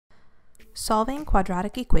Solving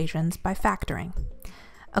quadratic equations by factoring.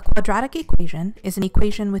 A quadratic equation is an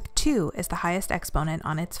equation with 2 as the highest exponent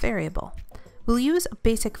on its variable. We'll use a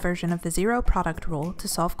basic version of the zero product rule to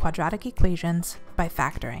solve quadratic equations by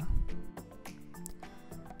factoring.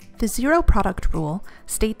 The zero product rule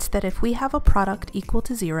states that if we have a product equal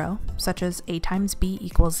to 0, such as a times b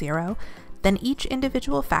equals 0, then each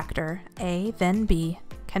individual factor, a then b,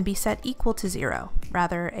 can be set equal to 0,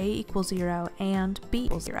 rather a equals 0 and b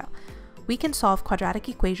equals 0. We can solve quadratic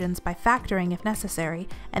equations by factoring if necessary,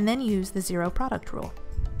 and then use the zero product rule.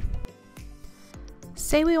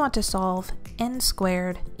 Say we want to solve n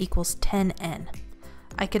squared equals 10n.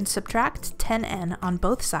 I can subtract 10n on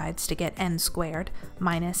both sides to get n squared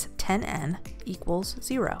minus 10n equals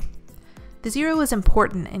 0. The 0 is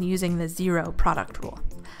important in using the zero product rule.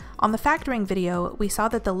 On the factoring video, we saw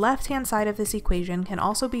that the left-hand side of this equation can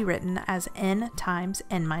also be written as n times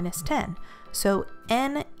n minus 10. So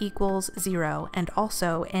n equals 0 and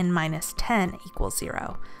also n minus 10 equals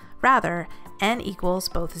 0. Rather, n equals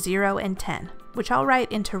both 0 and 10, which I'll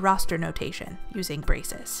write into roster notation using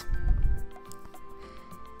braces.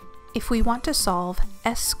 If we want to solve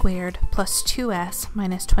s squared plus 2s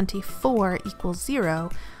minus 24 equals 0,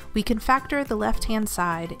 we can factor the left-hand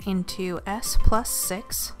side into s plus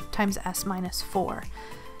 6 times s minus 4.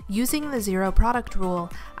 Using the zero product rule,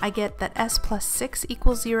 I get that s plus 6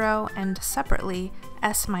 equals 0 and separately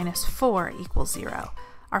s minus 4 equals 0.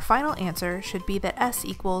 Our final answer should be that s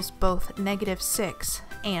equals both negative 6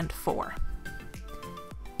 and 4.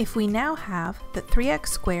 If we now have that 3x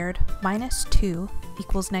squared minus 2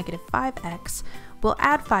 equals negative 5x, we'll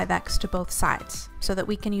add 5x to both sides so that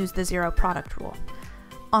we can use the zero product rule.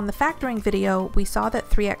 On the factoring video, we saw that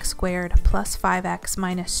 3x squared plus 5x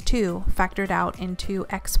minus 2 factored out into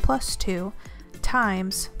x plus 2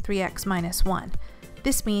 times 3x minus 1.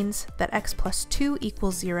 This means that x plus 2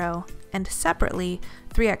 equals 0, and separately,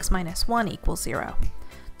 3x minus 1 equals 0.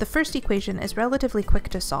 The first equation is relatively quick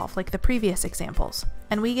to solve, like the previous examples,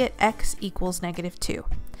 and we get x equals negative 2.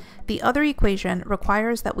 The other equation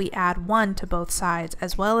requires that we add 1 to both sides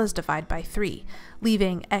as well as divide by 3,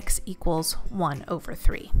 leaving x equals 1 over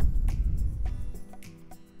 3.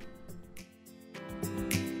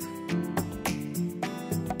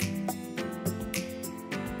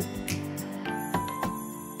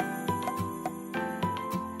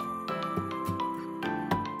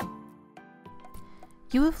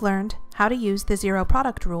 You have learned how to use the zero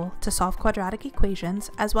product rule to solve quadratic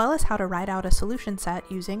equations, as well as how to write out a solution set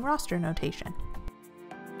using roster notation.